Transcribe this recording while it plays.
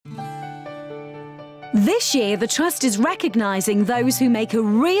This year, the Trust is recognising those who make a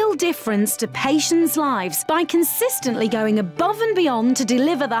real difference to patients' lives by consistently going above and beyond to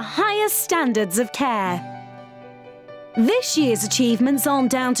deliver the highest standards of care. This year's achievements aren't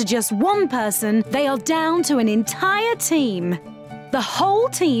down to just one person, they are down to an entire team. The whole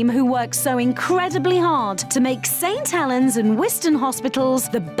team who works so incredibly hard to make St Helens and Wiston Hospitals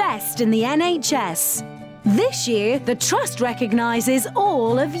the best in the NHS. This year, the Trust recognises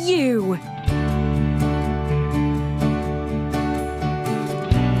all of you.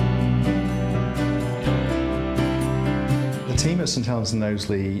 The team at St Helens and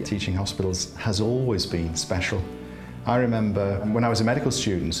Knowsley Teaching Hospitals has always been special. I remember when I was a medical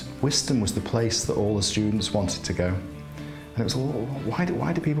student, Wiston was the place that all the students wanted to go. And it was, well,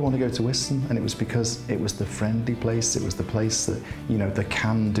 why do people want to go to Wiston? And it was because it was the friendly place, it was the place that, you know, the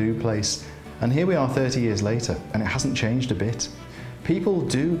can-do place. And here we are 30 years later, and it hasn't changed a bit. People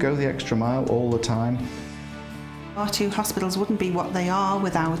do go the extra mile all the time. Our two hospitals wouldn't be what they are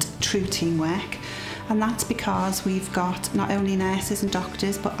without true teamwork. And that's because we've got not only nurses and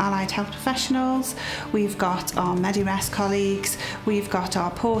doctors, but allied health professionals, we've got our Medirest colleagues, we've got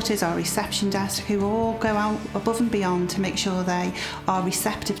our porters, our reception desk, who all go out above and beyond to make sure they are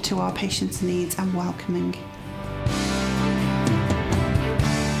receptive to our patients' needs and welcoming.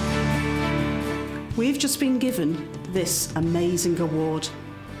 We've just been given this amazing award.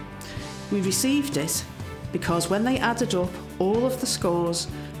 We received it because when they added up all of the scores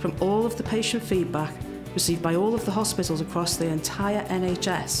from all of the patient feedback received by all of the hospitals across the entire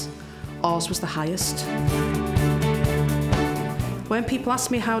NHS, ours was the highest. When people ask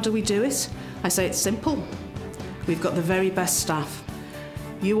me how do we do it, I say it's simple. We've got the very best staff.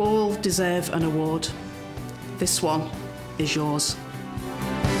 You all deserve an award. This one is yours.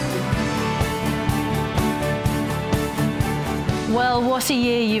 Well, what a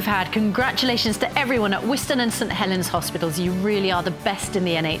year you've had. Congratulations to everyone at Wiston and St Helens Hospitals. You really are the best in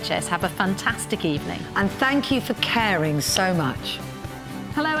the NHS. Have a fantastic evening. And thank you for caring so much.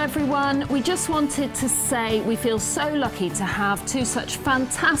 Hello everyone. We just wanted to say we feel so lucky to have two such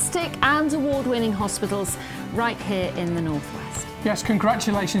fantastic and award-winning hospitals right here in the Northwest. Yes,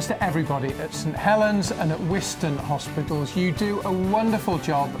 congratulations to everybody at St Helens and at Wiston Hospitals. You do a wonderful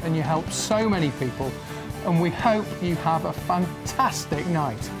job and you help so many people. And we hope you have a fantastic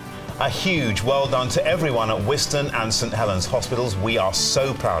night. A huge well done to everyone at Wiston and St Helens Hospitals. We are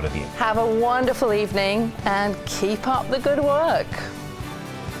so proud of you. Have a wonderful evening and keep up the good work.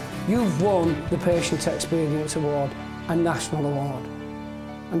 You've won the Patient Experience Award, a national award,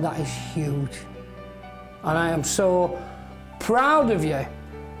 and that is huge. And I am so proud of you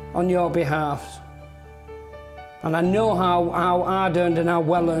on your behalf. And I know how hard-earned and how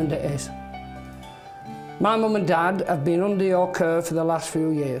well-earned it is. My mum and dad have been under your care for the last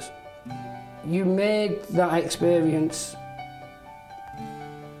few years. You made that experience,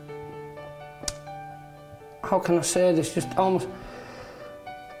 how can I say this, just almost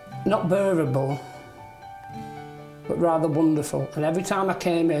not bearable, but rather wonderful. And every time I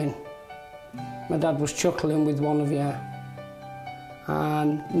came in, my dad was chuckling with one of you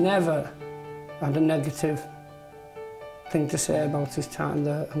and never had a negative thing to say about his time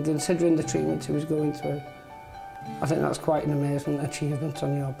there. And considering the treatment he was going through, I think that's quite an amazing achievement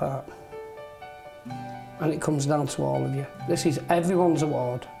on your part. And it comes down to all of you. This is everyone's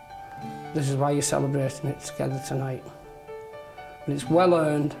award. This is why you're celebrating it together tonight. And it's well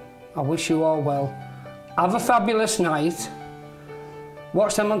earned. I wish you all well. Have a fabulous night.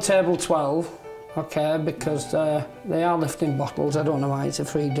 Watch them on table 12, okay, because they are lifting bottles. I don't know why it's a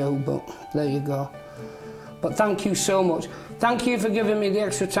free do, but there you go. But thank you so much. Thank you for giving me the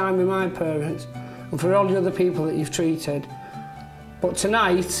extra time with my parents and for all the other people that you've treated. But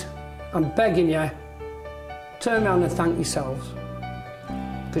tonight, I'm begging you, turn around and thank yourselves,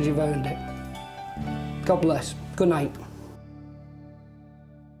 because you've earned it. God bless. Good night.